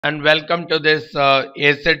And welcome to this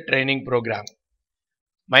ACET training program.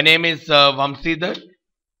 My name is Vamsidhar,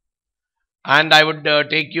 and I would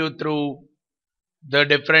take you through the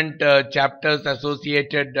different chapters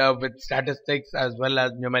associated with statistics as well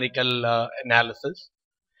as numerical analysis,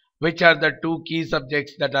 which are the two key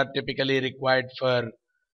subjects that are typically required for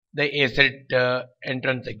the ACET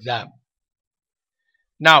entrance exam.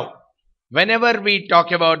 Now, whenever we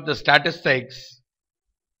talk about the statistics,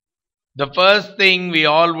 the first thing we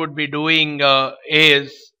all would be doing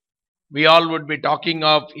we all would be talking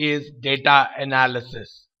of is data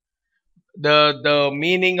analysis. The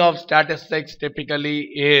meaning of statistics typically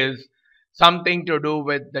is something to do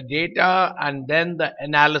with the data and then the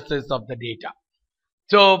analysis of the data.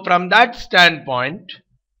 So from that standpoint,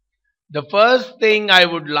 the first thing I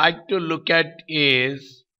would like to look at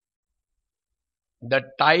is the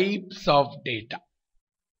types of data.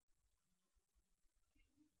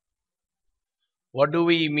 What do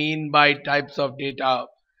we mean by types of data?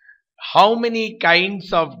 How many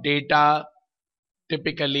kinds of data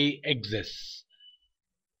typically exist?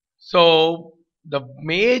 So the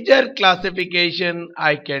major classification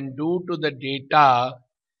I can do to the data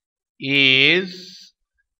is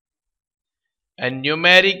a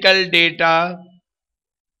numerical data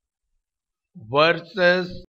versus